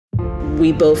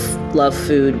we both love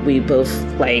food. We both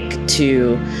like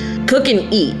to cook and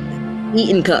eat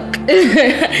and cook.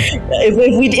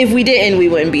 if we didn't, we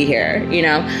wouldn't be here, you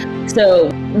know? So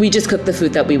we just cook the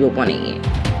food that we would want to eat.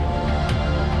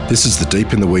 This is the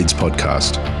Deep in the Weeds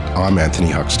podcast. I'm Anthony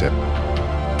Huckstep.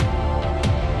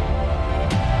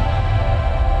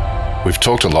 We've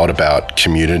talked a lot about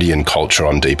community and culture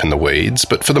on Deep in the Weeds,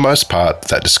 but for the most part,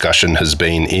 that discussion has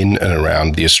been in and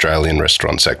around the Australian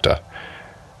restaurant sector.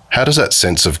 How does that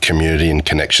sense of community and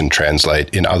connection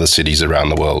translate in other cities around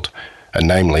the world, and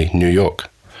namely New York?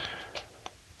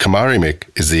 Kamari Mick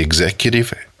is the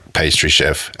executive pastry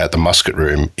chef at the Muscat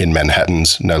Room in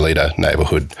Manhattan's Nolita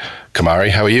neighborhood.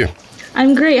 Kamari, how are you?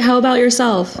 I'm great. How about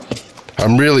yourself?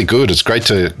 I'm really good. It's great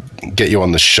to get you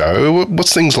on the show.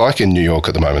 What's things like in New York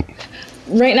at the moment?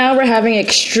 Right now we're having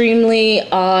extremely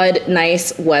odd,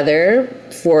 nice weather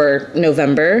for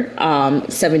November,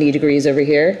 70 degrees over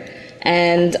here.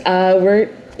 And we're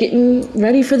getting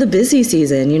ready for the busy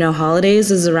season. You know,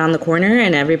 holidays is around the corner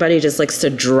and everybody just likes to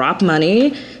drop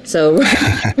money. So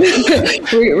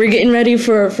we're getting ready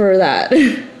for that.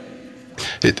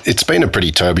 It's been a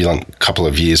pretty turbulent couple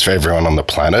of years for everyone on the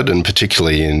planet, and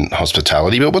particularly in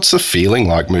hospitality. But what's the feeling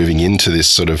like moving into this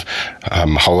sort of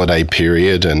holiday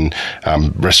period and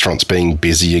restaurants being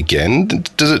busy again?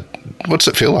 What's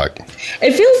it feel like?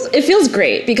 It feels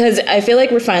great because I feel like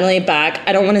we're finally back.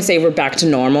 I don't want to say we're back to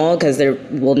normal because there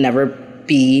will never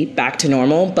be back to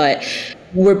normal, but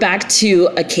we're back to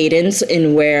a cadence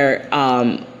in where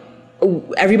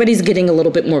everybody's getting a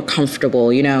little bit more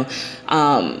comfortable, you know.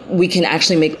 We can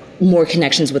actually make more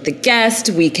connections with the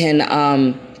guest. We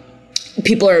can,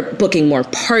 people are booking more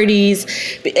parties,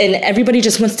 and everybody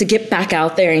just wants to get back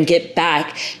out there and get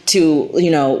back to,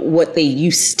 you know, what they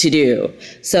used to do.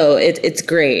 So it's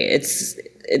great.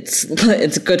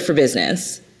 It's good for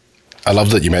business. I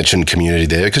love that you mentioned community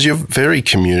there because you're very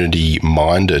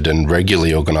community-minded and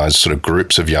regularly organise sort of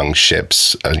groups of young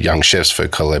chefs for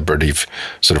collaborative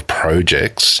sort of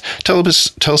projects. Tell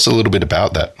us a little bit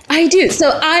about that. I do.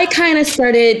 So I kind of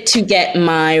started to get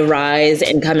my rise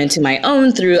and come into my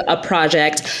own through a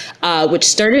project which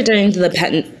started during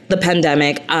the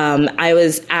pandemic. I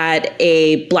was at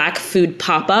a Black food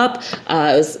pop-up. It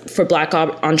was for Black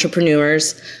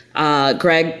entrepreneurs.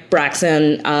 Greg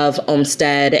Braxton of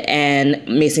Olmsted and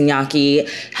Mason Yaki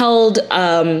held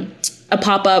a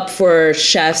pop-up for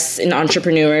chefs and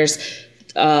entrepreneurs.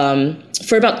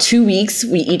 For about 2 weeks,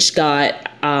 we each got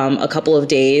a couple of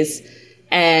days.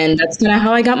 And that's kind of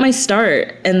how I got my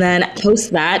start. And then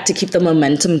post that, to keep the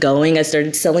momentum going, I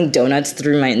started selling donuts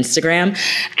through my Instagram.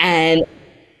 And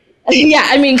yeah,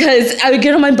 I mean, because I would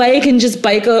get on my bike and just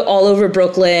bike all over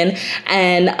Brooklyn.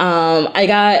 And I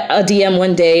got a DM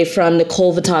one day from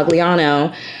Nicole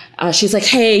Vitagliano. She's like,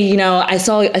 hey, you know, I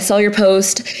saw your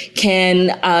post. Do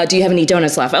you have any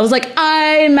donuts left? I was like,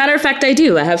 matter of fact, I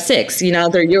do. I have 6. You know,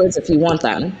 they're yours if you want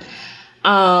them.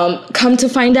 Come to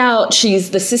find out, she's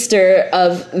the sister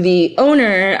of the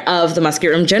owner of the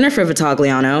Muscat Room, Jennifer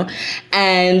Vitagliano.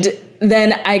 And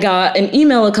then I got an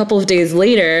email a couple of days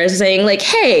later saying like,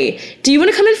 hey, do you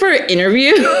want to come in for an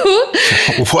interview?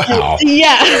 Wow.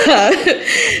 Yeah.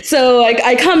 So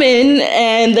I come in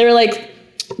and they're like,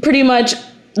 pretty much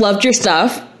loved your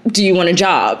stuff. Do you want a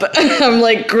job? I'm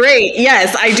like, great.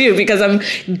 Yes, I do, because I'm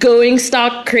going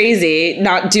stock crazy,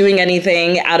 not doing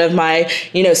anything out of my,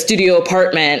 you know, studio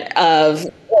apartment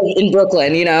in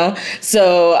Brooklyn, you know?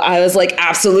 So I was like,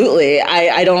 absolutely.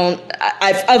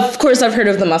 Of course I've heard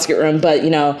of the Muscat Room, but,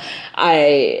 you know,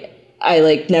 I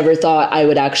like never thought I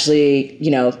would actually,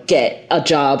 you know, get a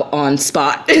job on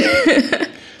spot.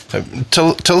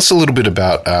 Tell us a little bit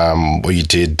about what you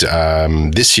did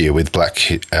this year with Black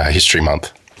History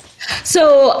Month.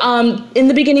 So in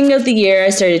the beginning of the year, I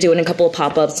started doing a couple of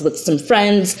pop-ups with some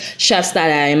friends, chefs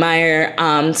that I admire.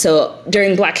 So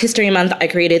during Black History Month, I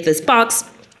created this box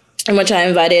in which I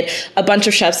invited a bunch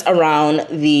of chefs around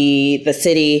the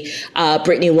city.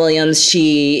 Brittany Williams,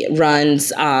 she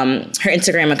runs, her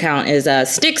Instagram account is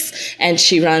Sticks, and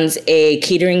she runs a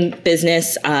catering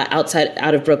business out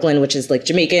of Brooklyn, which is like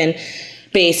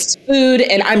Jamaican-based food.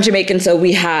 And I'm Jamaican, so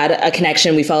we had a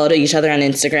connection. We followed each other on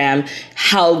Instagram.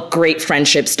 How great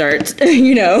friendship starts,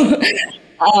 you know?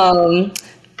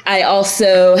 I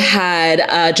also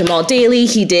had Jamal Daly.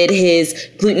 He did his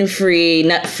gluten-free,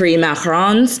 nut-free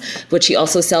macarons, which he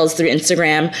also sells through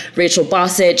Instagram. Rachel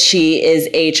Bossett, she is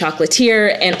a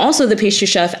chocolatier and also the pastry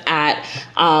chef at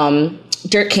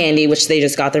Dirt Candy, which they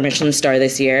just got their Michelin star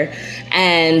this year.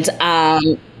 And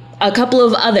a couple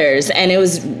of others. And it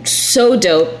was so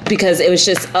dope because it was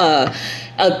just a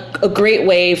a great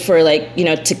way for like, you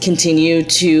know, to continue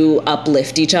to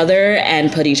uplift each other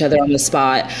and put each other on the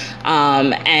spot.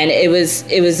 And it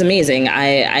was amazing.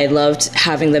 I loved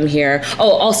having them here.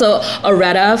 Oh, also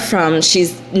Aretta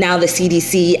she's now the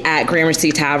CDC at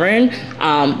Gramercy Tavern,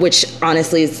 which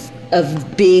honestly is a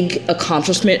big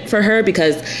accomplishment for her,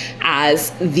 because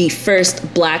as the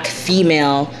first Black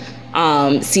female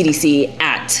CDC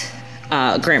at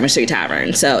Gramercy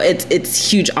Tavern. So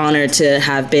it's huge honor to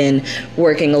have been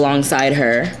working alongside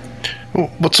her.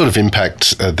 What sort of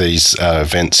impact are these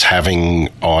events having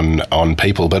on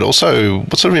people, but also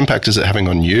what sort of impact is it having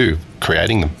on you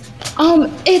creating them?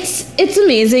 It's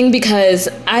amazing, because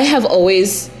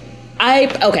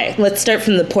let's start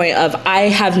from the point of I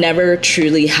have never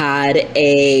truly had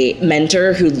a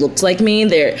mentor who looked like me.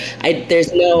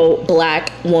 There's no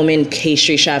Black woman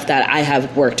pastry chef that I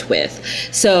have worked with.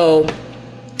 So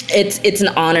it's an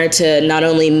honor to not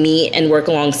only meet and work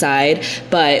alongside,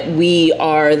 but we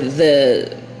are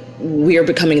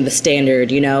becoming the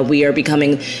standard, you know, we are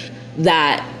becoming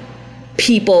that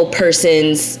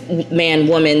persons, man,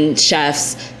 woman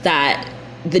chefs that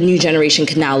the new generation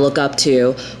can now look up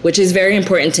to, which is very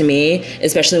important to me,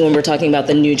 especially when we're talking about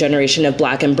the new generation of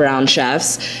Black and brown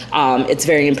chefs. It's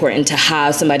very important to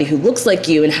have somebody who looks like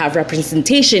you and have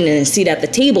representation and a seat at the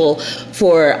table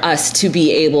for us to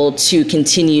be able to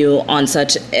continue on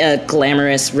such a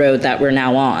glamorous road that we're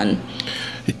now on.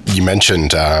 You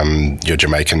mentioned your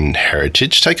Jamaican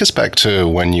heritage. Take us back to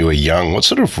when you were young. What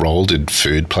sort of role did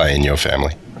food play in your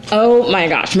family? Oh my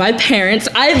gosh, my parents,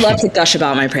 I love to gush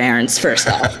about my parents, first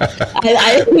off.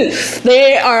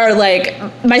 They are like,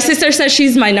 my sister says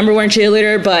she's my number one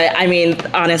cheerleader, but I mean,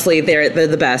 honestly, they're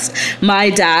the best. My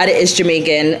dad is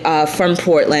Jamaican, from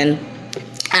Portland.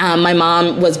 My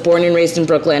mom was born and raised in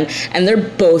Brooklyn, and they're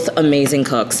both amazing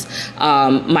cooks.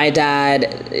 My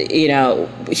dad, you know,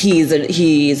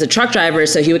 he's a truck driver,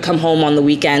 so he would come home on the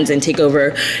weekends and take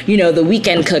over, you know, the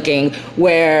weekend cooking,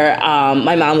 where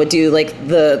my mom would do like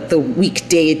the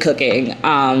weekday cooking.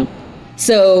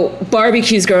 So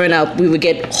barbecues growing up, we would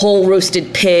get whole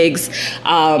roasted pigs,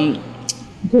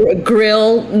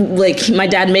 grill, like my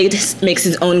dad makes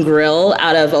his own grill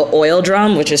out of an oil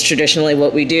drum, which is traditionally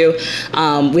what we do.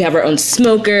 We have our own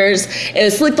smokers. It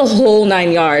was like the whole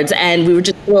 9 yards, and we would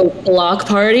just throw block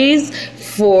parties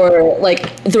for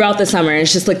like throughout the summer.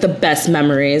 It's just like the best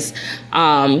memories.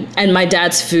 And my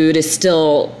dad's food is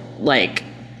still like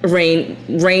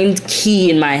reigned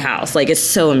key in my house. Like, it's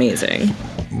so amazing.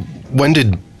 When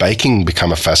did baking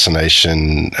become a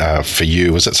fascination for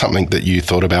you? Was it something that you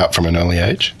thought about from an early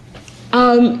age?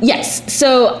 Yes.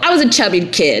 So I was a chubby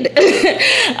kid.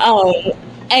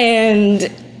 And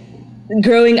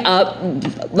growing up,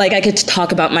 like, I could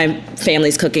talk about my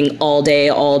family's cooking all day,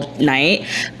 all night,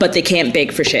 but they can't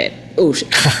bake for shit. Oh,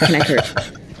 can I curse?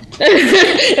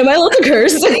 Am I allowed to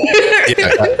curse?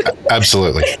 Yeah,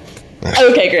 absolutely.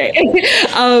 Okay, great.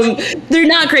 They're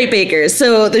not great bakers.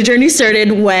 So the journey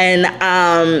started when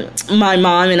my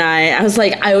mom and I was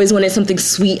like, I always wanted something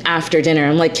sweet after dinner.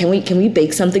 I'm like, can we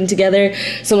bake something together?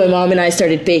 So my mom and I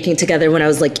started baking together when I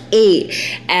was like 8,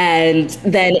 and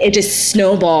then it just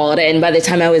snowballed. And by the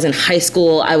time I was in high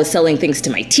school, I was selling things to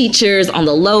my teachers on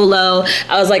the low.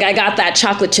 I was like, I got that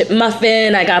chocolate chip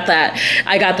muffin. I got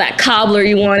that cobbler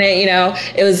you wanted. You know,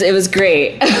 it was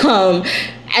great.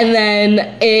 And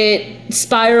then it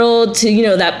spiraled to, you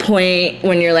know, that point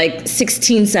when you're like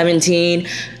 16, 17.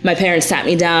 My parents sat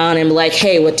me down and were like,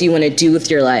 hey, what do you want to do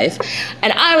with your life?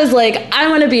 And I was like, I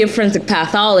want to be a forensic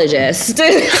pathologist.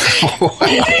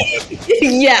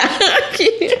 Yeah.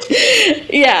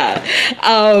 Yeah.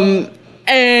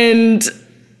 And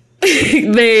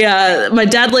my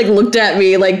dad like looked at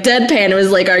me like deadpan and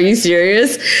was like, are you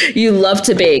serious? You love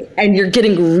to bake and you're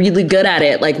getting really good at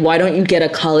it. Like, why don't you get a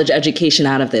college education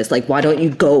out of this? Like, why don't you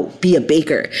go be a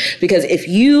baker? Because if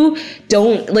you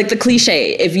don't, like the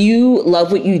cliche, if you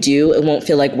love what you do, it won't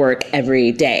feel like work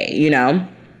every day, you know?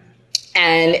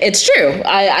 And it's true.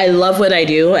 I love what I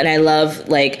do, and I love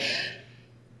like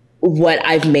what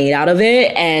I've made out of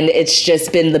it. And it's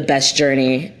just been the best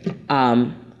journey.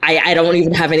 I don't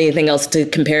even have anything else to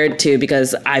compare it to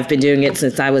because I've been doing it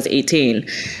since I was 18.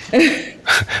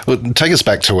 Well, take us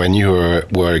back to when you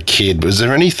were a kid. Was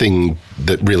there anything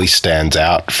that really stands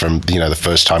out from, you know, the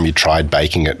first time you tried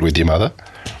baking it with your mother?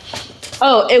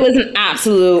 Oh, it was an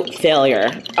absolute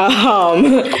failure.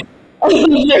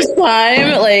 the first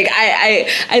time. Like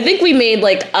I think we made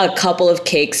like a couple of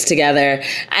cakes together,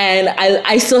 and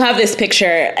I still have this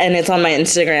picture, and it's on my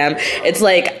Instagram. It's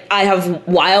like I have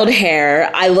wild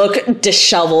hair, I look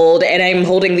disheveled, and I'm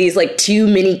holding these like 2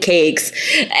 mini cakes,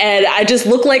 and I just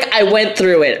look like I went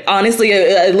through it. Honestly,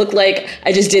 I look like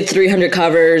I just did 300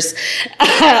 covers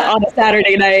on a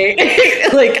Saturday night.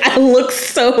 Like I look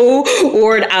so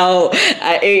worn out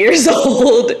at 8 years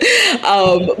old.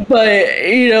 But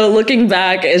looking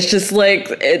back, it's just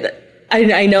like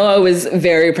I know I was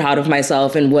very proud of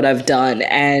myself and what I've done,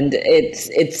 and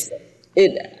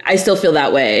I still feel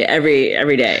that way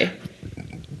every day.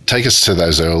 Take us to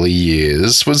those early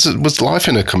years. Was life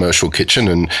in a commercial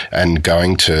kitchen and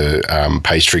going to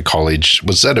pastry college,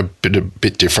 was that a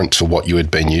bit different to what you had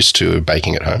been used to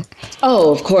baking at home? Oh,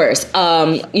 of course.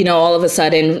 All of a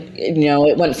sudden,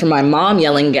 it went from my mom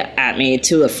yelling at me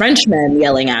to a Frenchman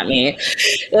yelling at me.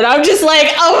 And I'm just like,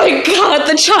 oh my God,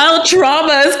 the child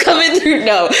trauma is coming through.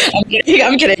 No,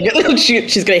 I'm kidding.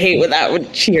 She's going to hate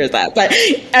when she hears that. But,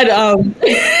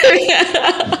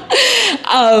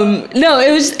 no,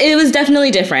 it was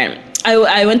definitely different.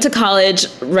 I went to college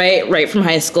right from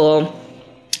high school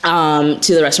to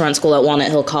the restaurant school at Walnut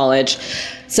Hill College.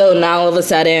 So now all of a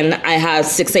sudden I have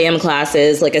 6 a.m.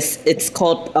 classes, it's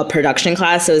called a production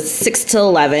class. So it's 6 to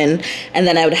 11. And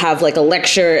then I would have like a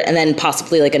lecture and then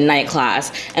possibly like a night class.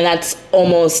 And that's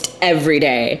almost every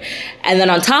day. And then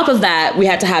on top of that, we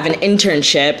had to have an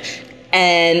internship.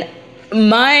 And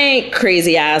my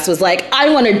crazy ass was like, I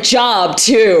want a job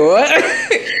too.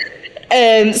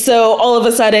 And so all of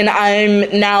a sudden I'm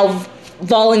now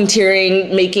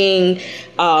volunteering,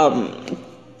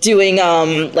 doing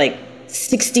like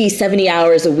 60, 70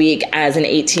 hours a week as an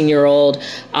 18-year-old.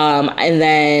 And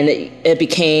then it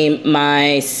became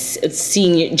my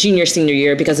junior, senior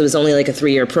year, because it was only like a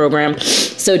 3-year program.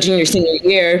 So junior, senior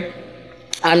year,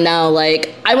 I'm now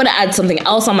like, I want to add something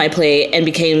else on my plate, and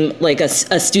became like a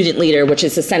student leader, which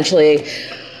is essentially,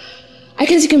 I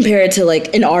guess you compare it to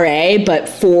like an RA, but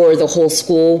for the whole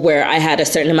school, where I had a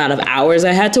certain amount of hours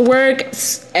I had to work.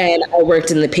 And I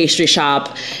worked in the pastry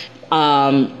shop,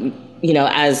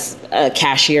 as a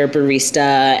cashier,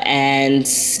 barista, and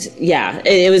yeah,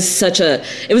 it was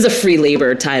a free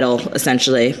labor title,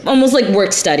 essentially, almost like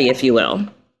work study, if you will.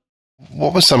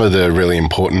 What were some of the really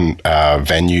important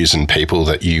venues and people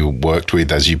that you worked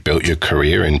with as you built your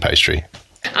career in pastry?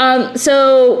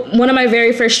 So one of my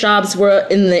very first jobs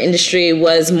in the industry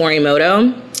was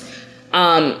Morimoto.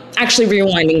 Actually,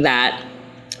 rewinding that,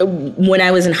 when I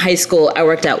was in high school, I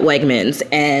worked at Wegmans,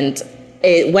 and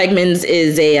Wegmans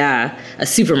is a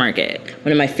supermarket,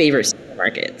 one of my favorite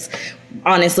supermarkets.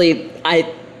 Honestly, I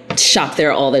shop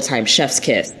there all the time. Chef's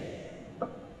kiss.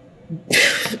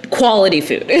 Quality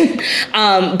food.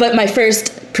 But my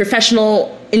first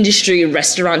professional industry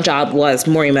restaurant job was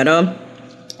Morimoto.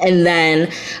 And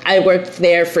then I worked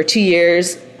there for 2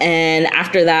 years. And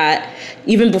after that,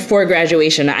 even before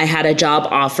graduation, I had a job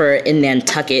offer in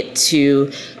Nantucket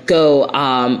to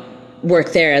go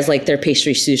work there as like their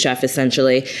pastry sous chef,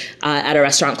 essentially, at a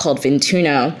restaurant called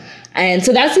Vintuno. And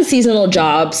so that's a seasonal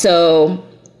job. So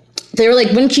they were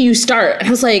like, when can you start? And I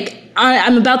was like,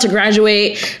 I'm about to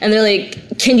graduate. And they're like,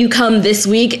 can you come this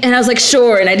week? And I was like,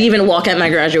 sure. And I'd even walk at my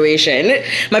graduation.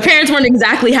 My parents weren't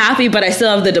exactly happy, but I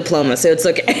still have the diploma, so it's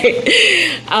okay.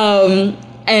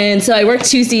 And so I worked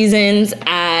 2 seasons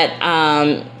at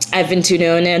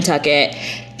Vintuno in Nantucket,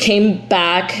 came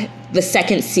back the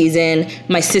second season.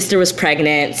 My sister was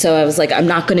pregnant, so I was like, I'm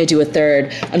not going to do a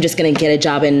third. I'm just going to get a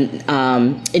job in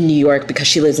New York, because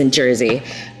she lives in Jersey.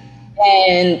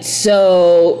 And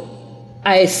so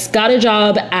I got a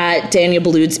job at Daniel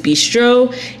Boulud's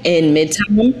Bistro in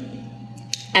Midtown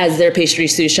as their pastry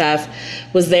sous chef.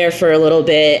 Was there for a little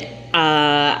bit,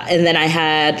 and then I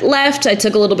had left. I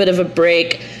took a little bit of a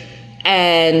break,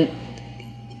 and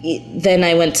then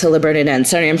I went to Le Bernardin.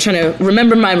 Sorry, I'm trying to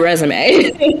remember my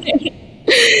resume.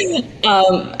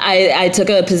 I took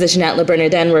a position at Le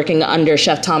Bernardin working under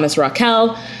Chef Thomas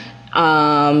Raquel.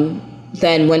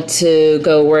 Then went to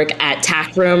go work at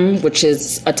Tack Room, which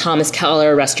is a Thomas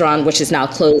Keller restaurant, which is now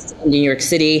closed in New York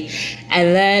City.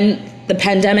 And then the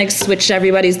pandemic switched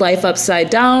everybody's life upside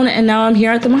down, and now I'm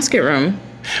here at the Musket Room.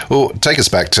 Well, take us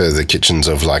back to the kitchens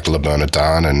of like Le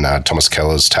Bernardin and Thomas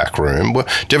Keller's Tack Room. Do you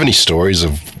have any stories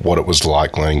of what it was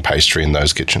like learning pastry in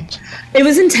those kitchens? It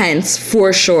was intense,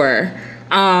 for sure.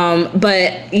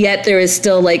 But yet there is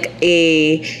still like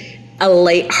a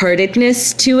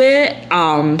lightheartedness to it.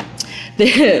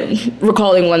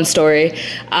 Recalling one story,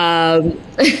 so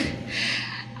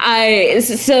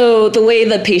the way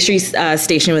the pastry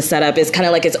station was set up is kind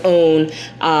of like its own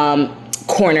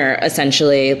corner,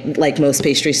 essentially, like most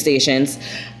pastry stations.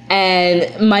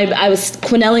 And I was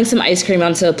quenelling some ice cream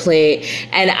onto a plate,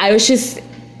 and I was just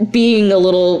being a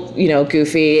little,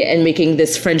 goofy and making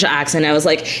this French accent. I was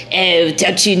like, "Oh,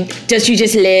 don't you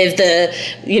just live the,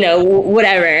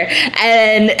 whatever?"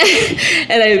 And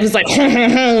and I was like,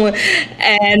 and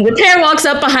the pair walks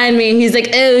up behind me. He's like,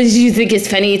 "Oh, you think it's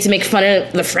funny to make fun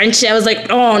of the French?" I was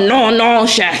like, "Oh, no,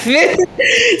 chef."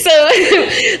 So,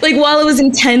 like, while it was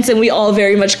intense and we all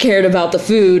very much cared about the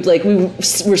food, like, we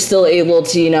were still able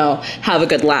to, have a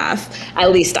good laugh.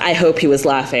 At least I hope he was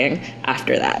laughing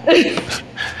after that.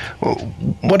 Well,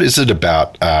 what is it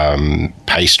about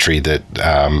pastry that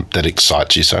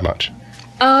excites you so much?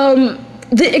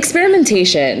 The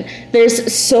experimentation.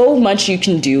 There's so much you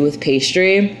can do with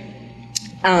pastry,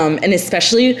 and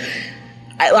especially,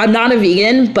 I'm not a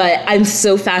vegan, but I'm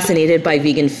so fascinated by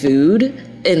vegan food,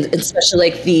 and especially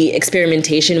like the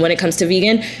experimentation when it comes to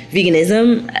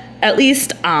veganism, at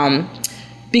least,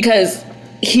 because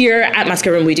here at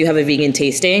Muscat Room we do have a vegan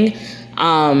tasting,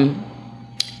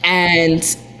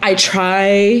 and I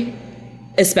try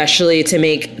especially to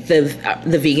make the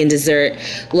vegan dessert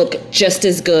look just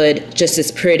as good, just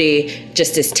as pretty,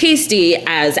 just as tasty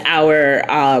as our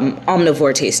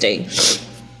omnivore tasting.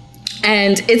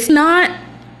 And it's not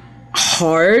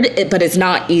hard, but it's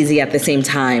not easy at the same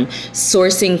time.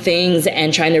 Sourcing things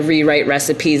and trying to rewrite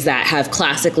recipes that have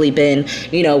classically been,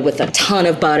 with a ton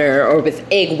of butter or with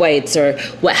egg whites or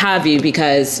what have you,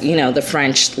 because, the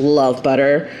French love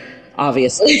butter,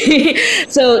 obviously.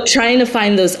 So trying to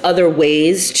find those other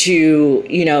ways to,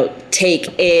 take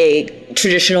a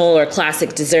traditional or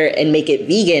classic dessert and make it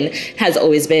vegan has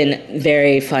always been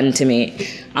very fun to me.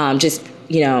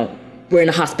 We're in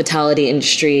a hospitality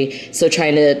industry, so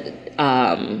trying to,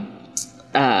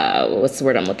 what's the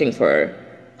word I'm looking for?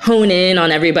 Hone in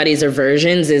on everybody's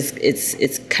aversions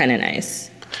it's kind of nice.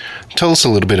 Tell us a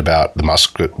little bit about the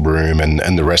Muscat Room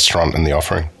and the restaurant and the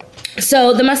offering.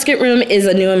 So the Muscat Room is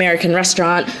a new American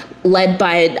restaurant led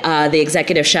by the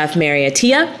executive chef, Mary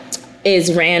Attia.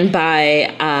 Is ran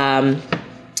by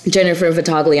Jennifer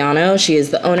Vitagliano. She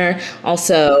is the owner.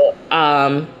 Also,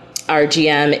 our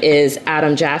GM is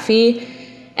Adam Jaffe,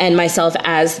 and myself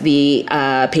as the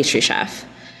pastry chef.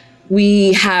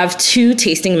 We have 2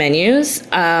 tasting menus.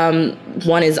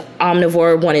 One is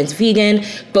omnivore, one is vegan.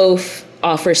 Both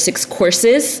offer 6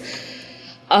 courses.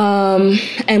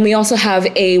 And we also have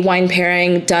a wine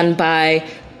pairing done by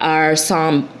our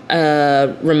Sam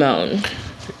Ramon.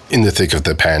 In the thick of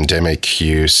the pandemic,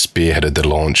 you spearheaded the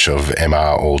launch of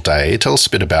MR All Day. Tell us a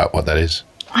bit about what that is.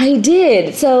 I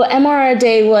did. So MR All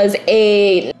Day was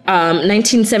a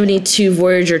 1972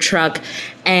 Voyager truck,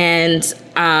 and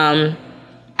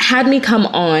had me come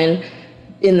on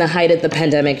in the height of the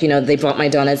pandemic. They bought my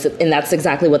donuts, and that's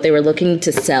exactly what they were looking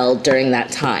to sell during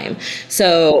that time.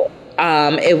 So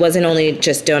it wasn't only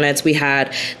just donuts. We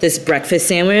had this breakfast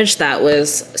sandwich that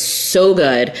was so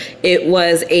good. It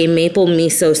was a maple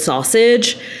miso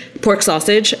pork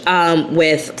sausage,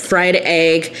 with fried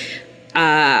egg,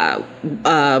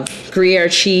 Gruyere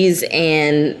cheese,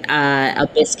 and a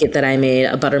biscuit that I made,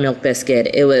 a buttermilk biscuit.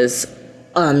 It was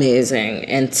amazing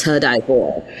and to die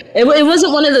for. It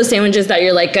wasn't one of those sandwiches that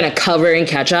you're like gonna cover in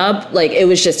ketchup. Like, it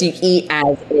was just, you eat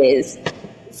as is.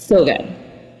 So good.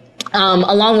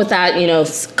 Along with that,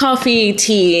 coffee,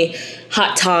 tea,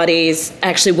 hot toddies.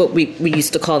 Actually, what we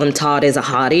used to call them, Todd is a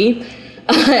hottie.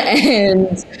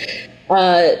 And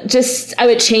I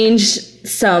would change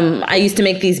I used to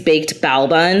make these baked bao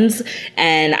buns,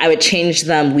 and I would change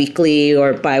them weekly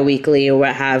or bi-weekly or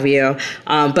what have you.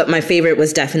 But my favorite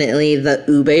was definitely the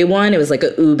ube one. It was like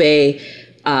a ube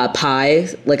pie,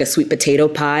 like a sweet potato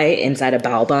pie inside a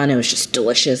bao bun. It was just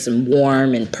delicious and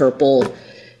warm and purple.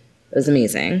 It was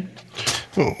amazing.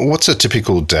 What's a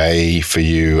typical day for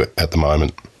you at the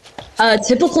moment? A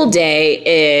typical day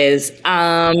is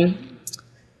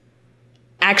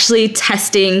actually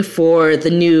testing for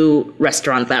the new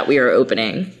restaurant that we are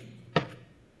opening.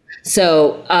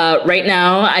 So right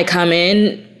now I come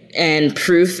in and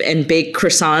proof and bake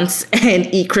croissants and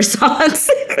eat croissants.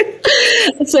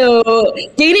 So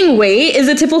gaining weight is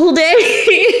a typical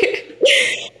day.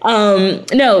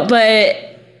 No, but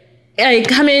I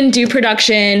come in, do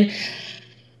production,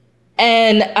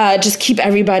 and just keep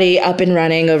everybody up and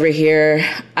running over here.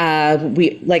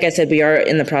 Like I said, we are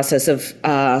in the process of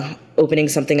opening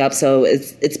something up, so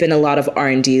it's been a lot of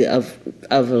R&D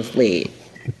of late.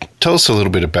 Tell us a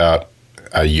little bit about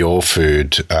your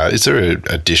food. Is there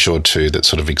a dish or two that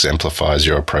sort of exemplifies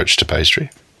your approach to pastry?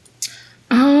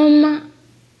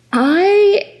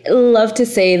 I love to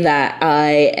say that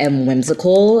I am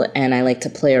whimsical and I like to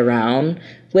play around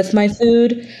with my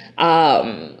food.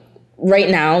 Right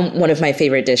now, one of my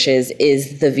favorite dishes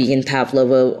is the vegan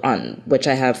pavlova, which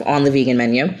I have on the vegan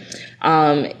menu.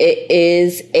 It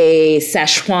is a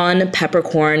Szechuan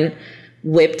peppercorn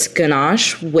whipped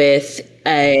ganache with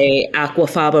a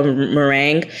aquafaba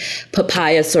meringue,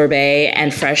 papaya sorbet,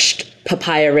 and fresh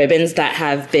papaya ribbons that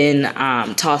have been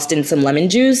tossed in some lemon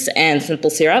juice and simple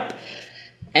syrup.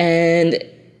 And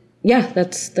yeah,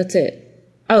 that's it.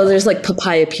 Oh, there's like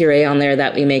papaya puree on there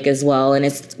that we make as well, and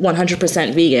it's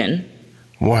 100% vegan.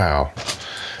 Wow.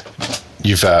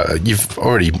 You've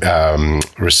already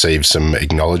received some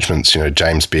acknowledgements,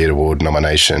 James Beard Award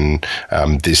nomination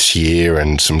this year,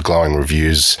 and some glowing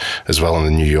reviews as well in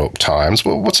the New York Times.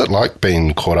 Well, what's it like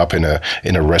being caught up in a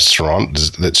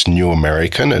restaurant that's new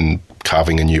American and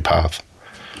carving a new path?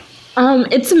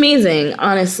 It's amazing,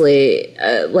 honestly.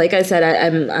 Like I said,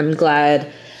 I'm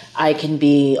glad I can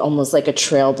be almost like a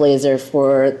trailblazer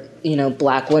for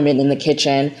Black women in the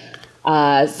kitchen.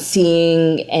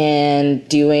 Seeing and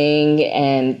doing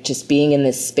and just being in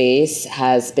this space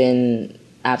has been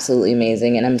absolutely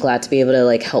amazing, and I'm glad to be able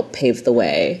to help pave the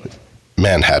way.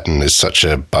 Manhattan is such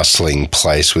a bustling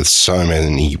place with so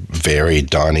many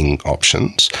varied dining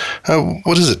options.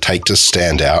 What does it take to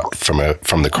stand out from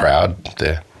the crowd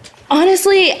there?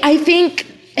 Honestly, I think,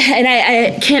 and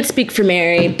I can't speak for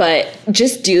Mary, but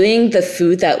just doing the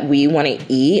food that we want to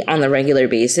eat on the regular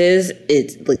basis,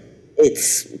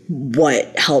 it's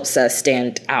what helps us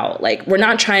stand out. We're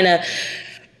not trying to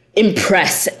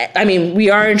impress. I mean,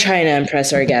 we are trying to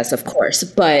impress our guests, of course,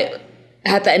 but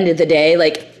at the end of the day,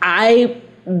 I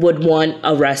would want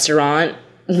our restaurant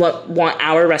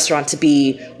to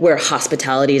be where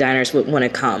hospitality diners would want to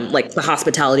come, the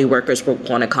hospitality workers would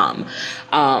want to come.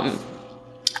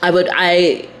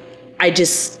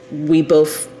 We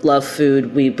both love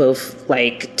food. We both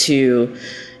like to,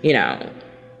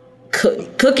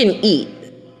 cook and eat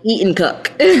and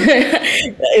cook.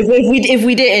 if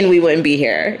we didn't, we wouldn't be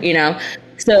here,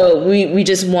 So we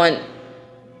just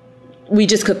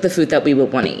cook the food that we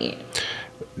would want to eat.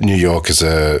 New York is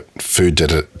a food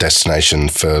destination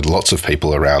for lots of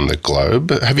people around the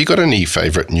globe. Have you got any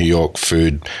favorite New York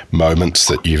food moments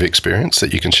that you've experienced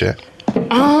that you can share?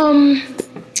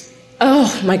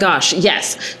 Oh my gosh,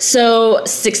 yes. So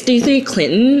 63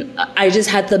 Clinton, I just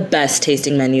had the best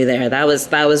tasting menu there. That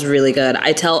was really good.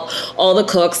 I tell all the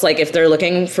cooks, if they're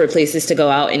looking for places to go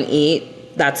out and eat,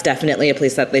 that's definitely a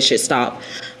place that they should stop.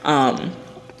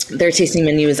 Their tasting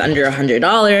menu is under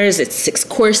 $100. It's 6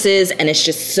 courses, and it's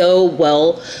just so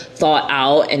well thought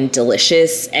out and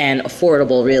delicious and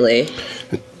affordable, really.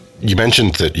 You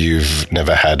mentioned that you've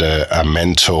never had a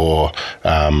mentor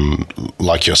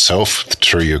like yourself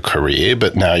through your career,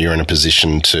 but now you're in a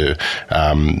position to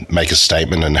make a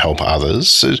statement and help others.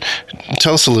 So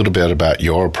tell us a little bit about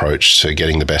your approach to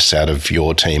getting the best out of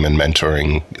your team and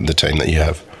mentoring the team that you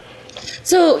have.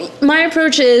 So my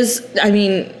approach is,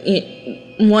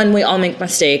 one, we all make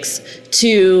mistakes.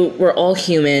 2, we're all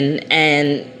human,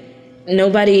 and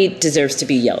nobody deserves to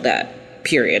be yelled at,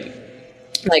 period.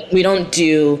 We don't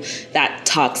do that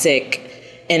toxic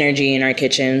energy in our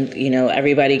kitchen.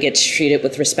 Everybody gets treated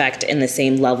with respect in the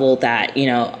same level that,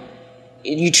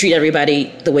 you treat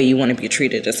everybody the way you want to be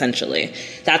treated, essentially.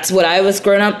 That's what I was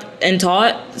grown up and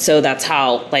taught. So that's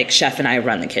how, Chef and I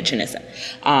run the kitchen.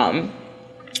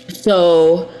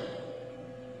 So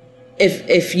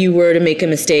if you were to make a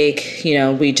mistake,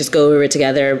 we just go over it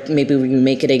together. Maybe we can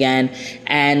make it again.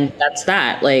 And that's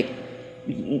that.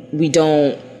 We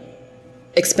don't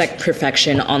expect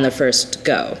perfection on the first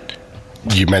go.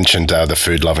 You mentioned the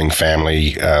food-loving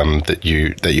family that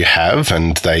you have,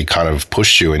 and they kind of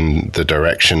push you in the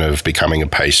direction of becoming a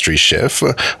pastry chef.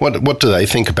 What do they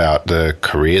think about the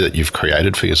career that you've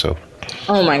created for yourself?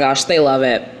 Oh my gosh, they love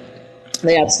it.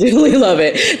 They absolutely love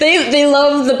it. They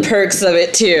love the perks of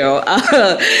it too.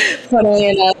 Funnily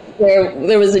enough,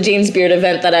 there was a James Beard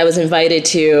event that I was invited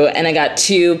to, and I got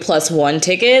 2+1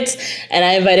 tickets, and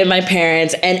I invited my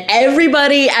parents, and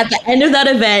everybody at the end of that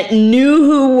event knew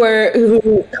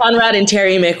who Conrad and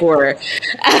Terry Mick were.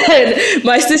 And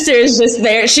my sister is just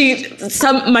there.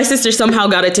 My sister somehow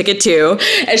got a ticket too,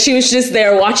 and she was just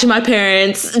there watching my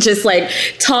parents just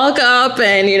talk up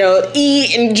and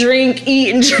eat and drink.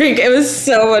 It was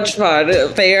so much fun.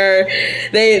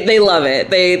 They love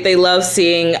it. They love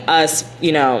seeing us,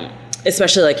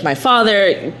 especially my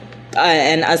father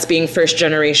and us being first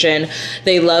generation.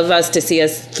 They love us to see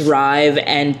us thrive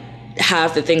and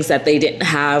have the things that they didn't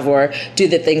have, or do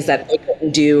the things that they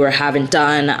couldn't do or haven't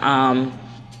done.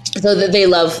 So that they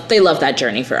love that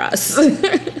journey for us.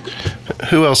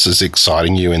 Who else is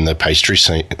exciting you in the pastry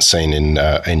scene in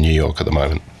New York at the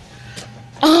moment?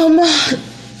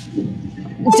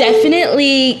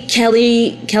 Definitely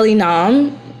Kelly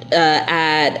Nam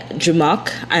at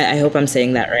Jumok. I hope I'm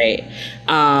saying that right.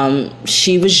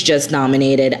 She was just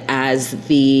nominated as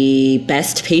the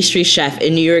best pastry chef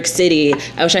in New York City.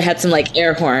 I wish I had some like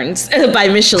air horns by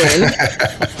Michelin.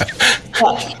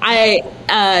 I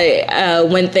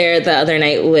went there the other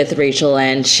night with Rachel,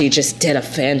 and she just did a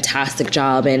fantastic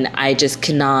job, and I just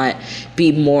cannot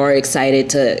be more excited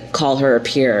to call her a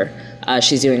peer.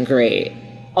 She's doing great.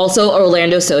 Also,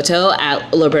 Orlando Soto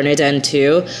at Le Bernardin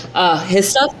too. His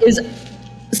stuff is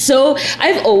so.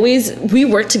 We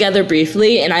worked together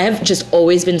briefly, and I have just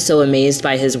always been so amazed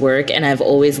by his work, and I've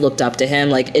always looked up to him.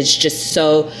 Like, it's just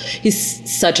so, he's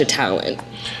such a talent.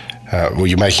 Well,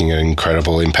 you're making an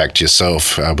incredible impact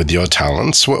yourself with your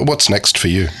talents. What's next for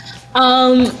you?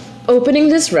 Opening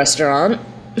this restaurant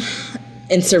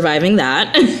and surviving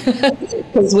that,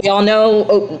 because we all know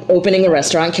opening a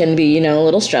restaurant can be, a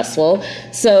little stressful.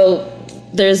 So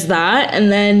there's that,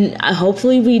 and then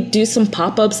hopefully we do some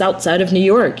pop-ups outside of New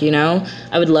York.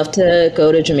 I would love to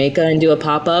go to Jamaica and do a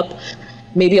pop-up,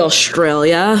 maybe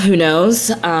Australia, who knows?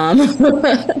 And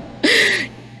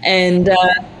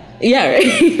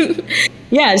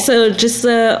yeah, so just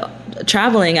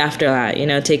traveling after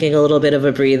that, taking a little bit of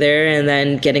a breather and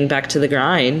then getting back to the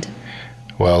grind.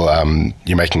 Well,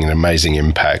 you're making an amazing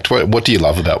impact. What do you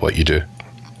love about what you do?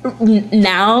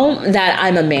 Now that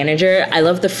I'm a manager, I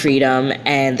love the freedom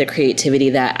and the creativity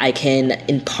that I can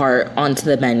impart onto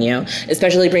the menu,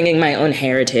 especially bringing my own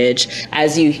heritage.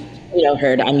 As you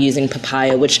heard, I'm using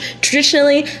papaya, which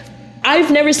traditionally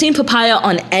I've never seen papaya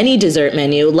on any dessert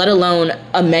menu, let alone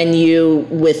a menu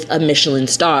with a Michelin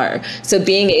star. So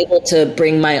being able to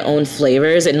bring my own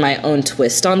flavors and my own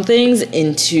twist on things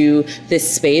into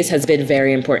this space has been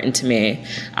very important to me.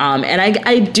 And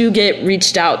I do get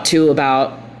reached out to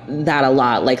about that a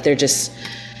lot. Like, they're just,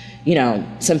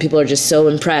 some people are just so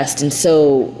impressed and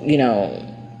so,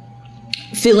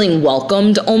 feeling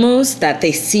welcomed almost, that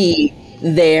they see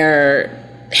their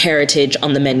heritage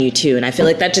on the menu too, and I feel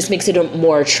like that just makes it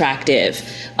more attractive,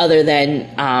 other than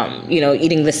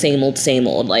eating the same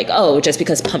old, like, oh, just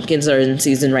because pumpkins are in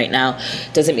season right now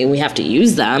doesn't mean we have to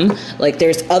use them. Like,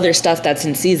 there's other stuff that's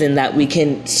in season that we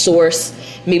can source,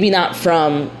 maybe not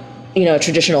from a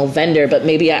traditional vendor, but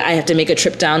maybe I have to make a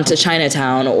trip down to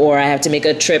Chinatown, or I have to make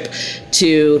a trip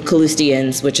to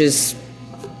Calustians, which is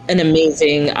an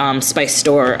amazing spice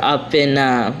store up in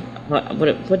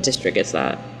what district is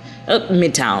that?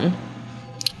 Midtown.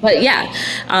 But yeah,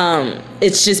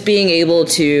 it's just being able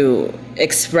to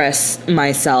express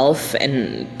myself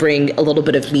and bring a little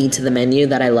bit of me to the menu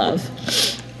that I love.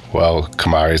 Well,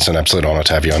 Kamari, it's an absolute honor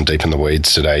to have you on Deep in the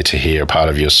Weeds today to hear part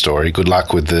of your story. Good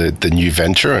luck with the new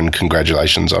venture, and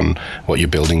congratulations on what you're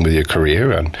building with your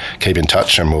career, and keep in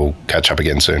touch, and we'll catch up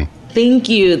again soon. Thank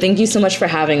you. Thank you so much for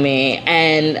having me.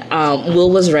 And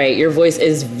Will was right. Your voice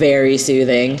is very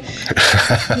soothing.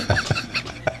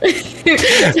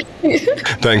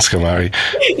 Thanks, Kamari.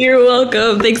 You're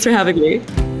welcome. Thanks for having me.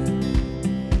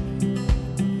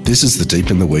 This is the Deep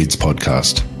in the Weeds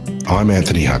podcast. I'm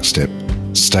Anthony Huckstep.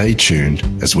 Stay tuned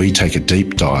as we take a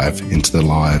deep dive into the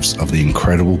lives of the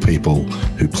incredible people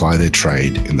who ply their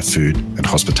trade in the food and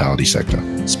hospitality sector.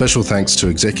 Special thanks to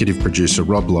executive producer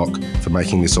Rob Locke for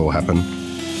making this all happen.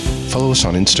 Follow us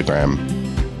on Instagram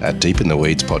at Deep in the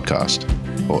Weeds Podcast,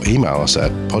 or email us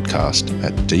at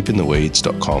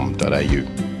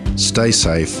podcast@deepintheweeds.com.au. Stay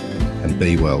safe and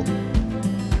be well.